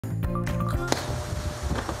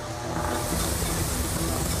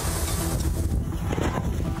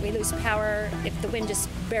may lose power if the wind just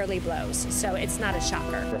barely blows, so it's not a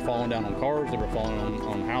shocker. They're falling down on cars, they were falling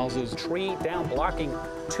on houses. Tree down, blocking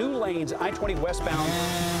 2 lanes, I-20 westbound.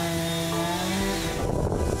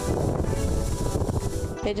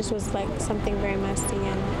 It just was like something very messy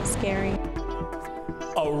and scary.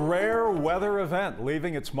 A rare weather event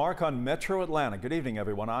leaving its mark on Metro Atlanta. Good evening,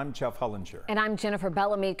 everyone. I'm Jeff Hullinger. And I'm Jennifer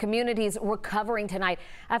Bellamy. Communities recovering tonight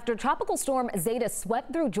after Tropical Storm Zeta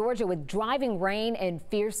swept through Georgia with driving rain and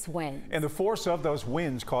fierce winds. And the force of those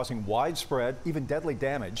winds causing widespread, even deadly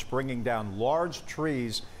damage, bringing down large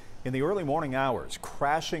trees in the early morning hours,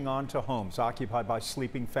 crashing onto homes occupied by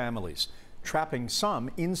sleeping families, trapping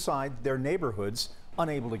some inside their neighborhoods,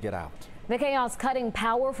 unable to get out. The chaos cutting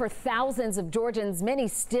power for thousands of Georgians, many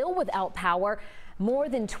still without power. More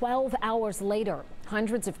than 12 hours later,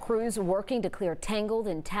 hundreds of crews working to clear tangled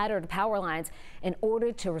and tattered power lines in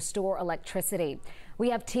order to restore electricity. We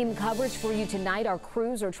have team coverage for you tonight. Our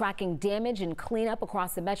crews are tracking damage and cleanup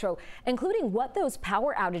across the metro, including what those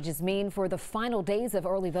power outages mean for the final days of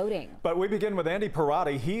early voting. But we begin with Andy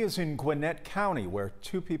Parati. He is in Gwinnett County, where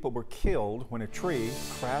 2 people were killed when a tree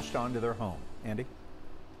crashed onto their home. Andy?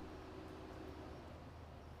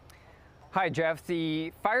 Hi, Jeff.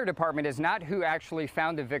 The fire department is not who actually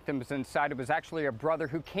found the victims inside. It was actually a brother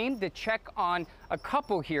who came to check on a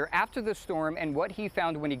couple here after the storm. And what he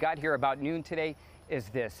found when he got here about noon today is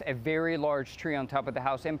this: a very large tree on top of the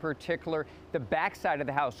house. In particular, the backside of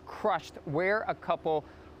the house crushed where a couple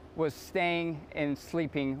was staying and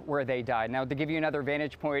sleeping where they died. Now, to give you another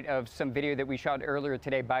vantage point of some video that we shot earlier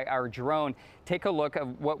today by our drone, take a look at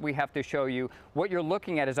what we have to show you. What you're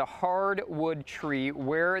looking at is a hardwood tree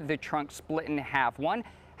where the trunk split in half. One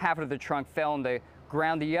half of the trunk fell on the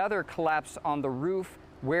ground. The other collapsed on the roof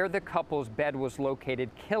where the couple's bed was located,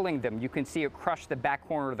 killing them. You can see it crushed the back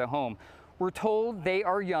corner of the home. We're told they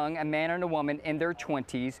are young, a man and a woman in their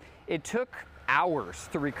 20s. It took hours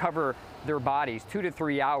to recover their bodies, 2 to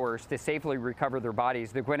 3 hours to safely recover their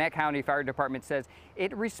bodies. The Gwinnett County Fire Department says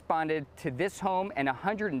it responded to this home and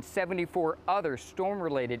 174 other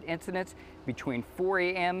storm-related incidents between 4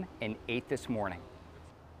 a.m. and 8 this morning.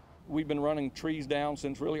 We've been running trees down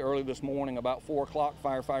since really early this morning. About 4 o'clock,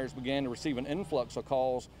 firefighters began to receive an influx of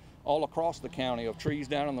calls all across the county of trees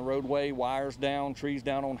down on the roadway, wires down, trees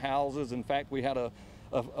down on houses. In fact, we had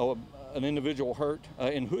an individual hurt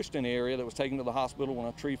in Houston area that was taken to the hospital when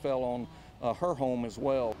a tree fell on her home as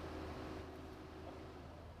well.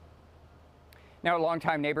 Now, a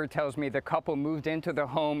longtime neighbor tells me the couple moved into the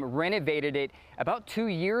home, renovated it about 2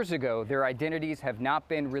 years ago. Their identities have not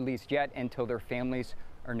been released yet until their families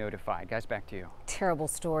are notified. Guys, back to you. Terrible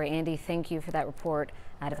story. Andy, thank you for that report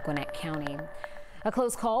out of Gwinnett County. A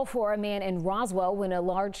close call for a man in Roswell when a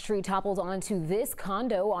large tree toppled onto this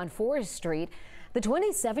condo on Forest Street. The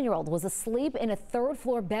 27-year-old was asleep in a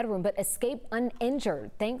 3rd-floor bedroom but escaped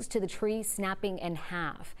uninjured thanks to the tree snapping in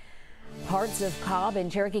half. Parts of Cobb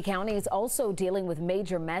and Cherokee counties also dealing with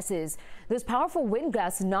major messes. Those powerful wind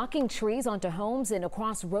gusts knocking trees onto homes and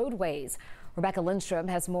across roadways. Rebecca Lindstrom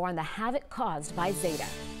has more on the havoc caused by Zeta.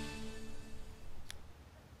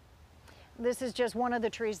 This is just one of the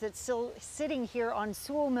trees that's still sitting here on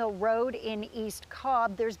Sewell Mill Road in East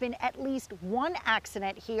Cobb. There's been at least one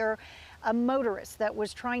accident here, a motorist that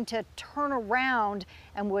was trying to turn around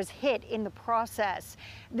and was hit in the process.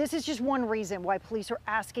 This is just one reason why police are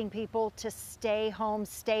asking people to stay home,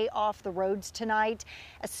 stay off the roads tonight,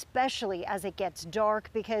 especially as it gets dark,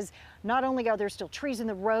 because not only are there still trees in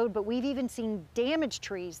the road, but we've even seen damaged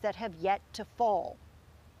trees that have yet to fall.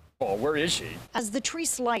 Oh, where is she? As the tree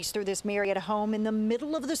sliced through this Marietta home in the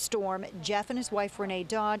middle of the storm, Jeff and his wife Renee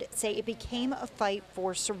Dodd say it became a fight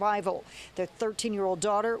for survival. Their 13-year-old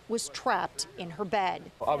daughter was trapped in her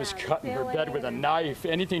bed. I was cutting her bed with a knife,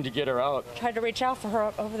 anything to get her out. Tried to reach out for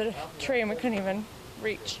her over the tree and we couldn't even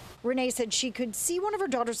reach. Renee said she could see one of her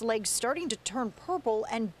daughter's legs starting to turn purple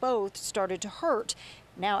and both started to hurt.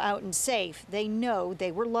 Now out and safe, they know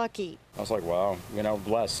they were lucky. I was like, wow,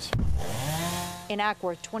 blessed. In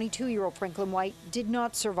Acworth, 22-year-old Franklin White did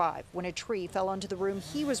not survive when a tree fell onto the room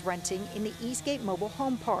he was renting in the Eastgate Mobile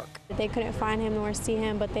Home Park. They couldn't find him nor see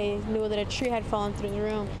him, but they knew that a tree had fallen through the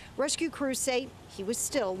room. Rescue crews say he was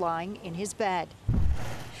still lying in his bed.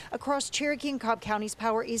 Across Cherokee and Cobb counties,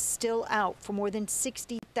 power is still out for more than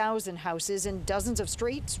 60,000 houses, and dozens of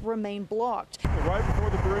streets remain blocked. Right before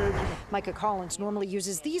the bridge. Micah Collins normally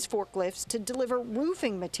uses these forklifts to deliver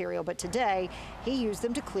roofing material, but today he used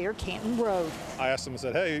them to clear Canton Road. I asked him and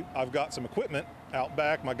said, hey, I've got some equipment out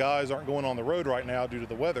back. My guys aren't going on the road right now due to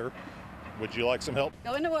the weather. Would you like some help?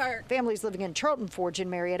 Going to work. Families living in Charlton Forge in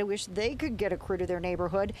Marietta wish they could get a crew to their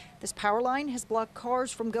neighborhood. This power line has blocked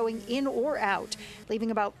cars from going in or out, leaving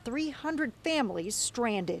about 300 families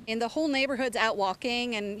stranded. And the whole neighborhood's out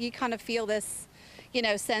walking, and you kind of feel this,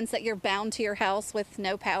 sense that you're bound to your house with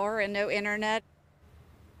no power and no internet.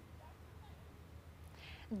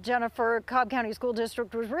 Jennifer, Cobb County School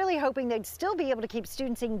District was really hoping they'd still be able to keep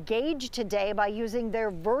students engaged today by using their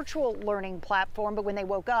virtual learning platform. But when they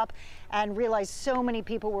woke up and realized so many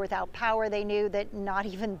people were without power, they knew that not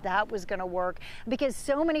even that was going to work. Because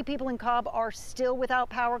so many people in Cobb are still without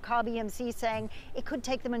power, Cobb EMC saying it could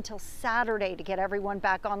take them until Saturday to get everyone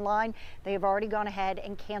back online. They have already gone ahead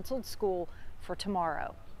and canceled school for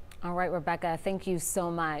tomorrow. All right, Rebecca, thank you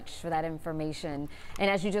so much for that information.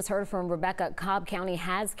 And as you just heard from Rebecca, Cobb County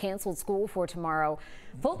has canceled school for tomorrow.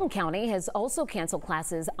 Fulton County has also canceled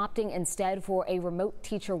classes, opting instead for a remote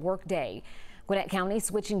teacher workday. Gwinnett County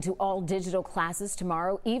switching to all digital classes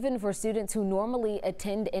tomorrow, even for students who normally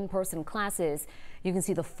attend in-person classes. You can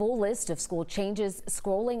see the full list of school changes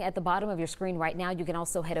scrolling at the bottom of your screen right now. You can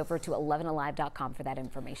also head over to 11alive.com for that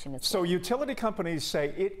information as well. So utility companies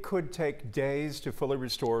say it could take days to fully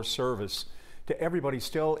restore service to everybody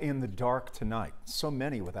still in the dark tonight. So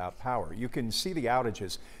many without power. You can see the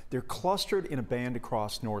outages. They're clustered in a band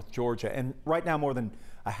across North Georgia. And right now, more than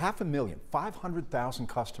 500,000, 500,000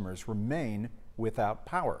 customers remain without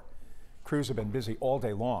power. Crews have been busy all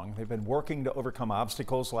day long. They've been working to overcome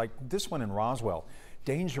obstacles like this one in Roswell,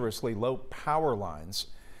 dangerously low power lines.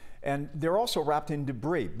 And they're also wrapped in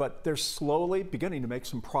debris, but they're slowly beginning to make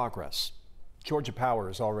some progress. Georgia Power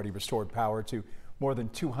has already restored power to more than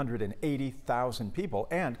 280,000 people,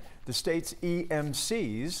 and the state's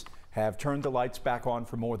EMCs have turned the lights back on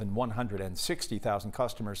for more than 160,000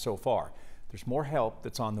 customers so far. There's more help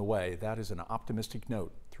that's on the way. That is an optimistic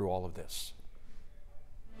note through all of this.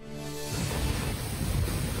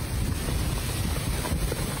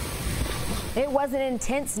 It was an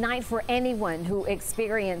intense night for anyone who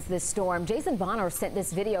experienced this storm. Jason Bonner sent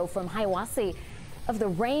this video from Hiawassee of the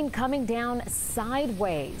rain coming down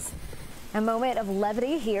sideways. A moment of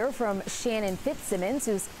levity here from Shannon Fitzsimmons,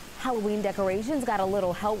 whose Halloween decorations got a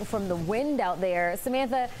little help from the wind out there.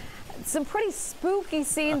 Samantha, some pretty spooky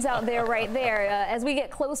scenes out there right there as we get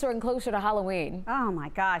closer and closer to Halloween. Oh my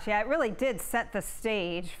gosh, yeah, it really did set the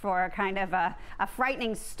stage for kind of a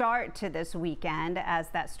frightening start to this weekend as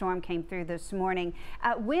that storm came through this morning.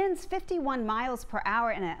 Winds 51 miles per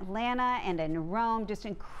hour in Atlanta and in Rome, just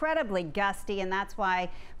incredibly gusty, and that's why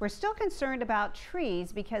we're still concerned about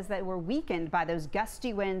trees because they were weakened by those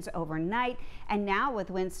gusty winds overnight, and now with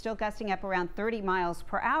winds still gusting up around 30 miles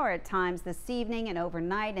per hour at times this evening and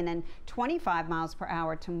overnight, and then 25 miles per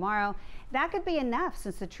hour tomorrow. That could be enough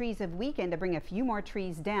since the trees have weakened to bring a few more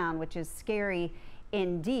trees down, which is scary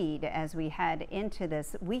indeed as we head into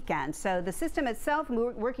this weekend. So the system itself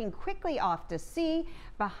working quickly off to sea.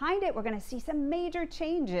 Behind it, we're going to see some major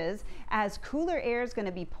changes as cooler air is going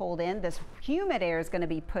to be pulled in. This humid air is going to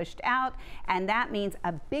be pushed out, and that means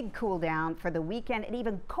a big cool down for the weekend and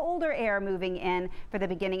even colder air moving in for the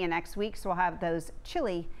beginning of next week. So we'll have those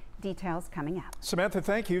chilly details coming up. Samantha,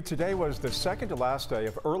 thank you. Today was the second to last day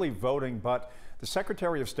of early voting, but the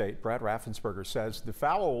Secretary of State, Brad Raffensperger, says the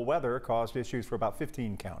foul weather caused issues for about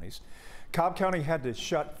 15 counties. Cobb County had to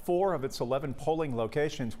shut 4 of its 11 polling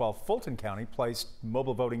locations, while Fulton County placed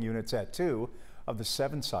mobile voting units at 2 of the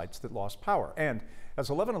 7 sites that lost power. And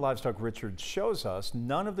as 11 Alive's Doug Richards shows us,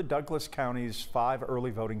 none of the Douglas County's 5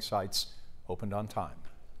 early voting sites opened on time.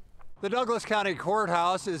 The Douglas County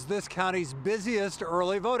Courthouse is this county's busiest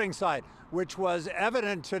early voting site, which was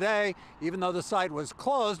evident today, even though the site was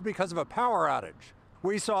closed because of a power outage.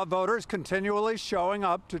 We saw voters continually showing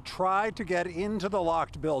up to try to get into the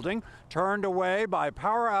locked building, turned away by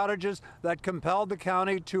power outages that compelled the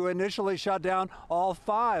county to initially shut down all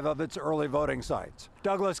 5 of its early voting sites.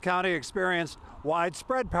 Douglas County experienced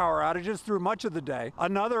widespread power outages through much of the day.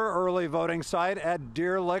 Another early voting site at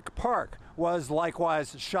Deer Lick Park was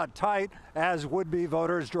likewise shut tight as would-be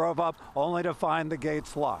voters drove up only to find the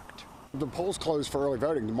gates locked. The polls close for early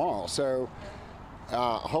voting tomorrow, so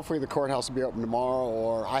hopefully the courthouse will be open tomorrow,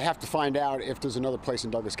 or I have to find out if there's another place in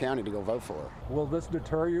Douglas County to go vote for. Will this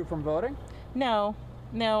deter you from voting? No,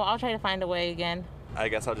 I'll try to find a way again. I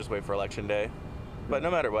guess I'll just wait for election day, but no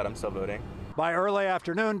matter what, I'm still voting. By early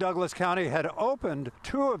afternoon, Douglas County had opened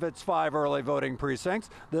 2 of its 5 early voting precincts.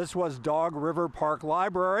 This was Dog River Park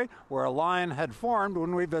Library, where a line had formed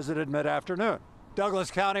when we visited mid-afternoon.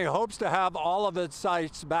 Douglas County hopes to have all of its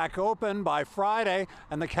sites back open by Friday,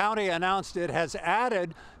 and the county announced it has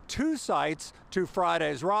added 2 sites to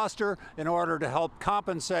Friday's roster in order to help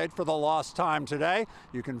compensate for the lost time today.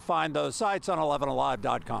 You can find those sites on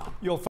 11alive.com.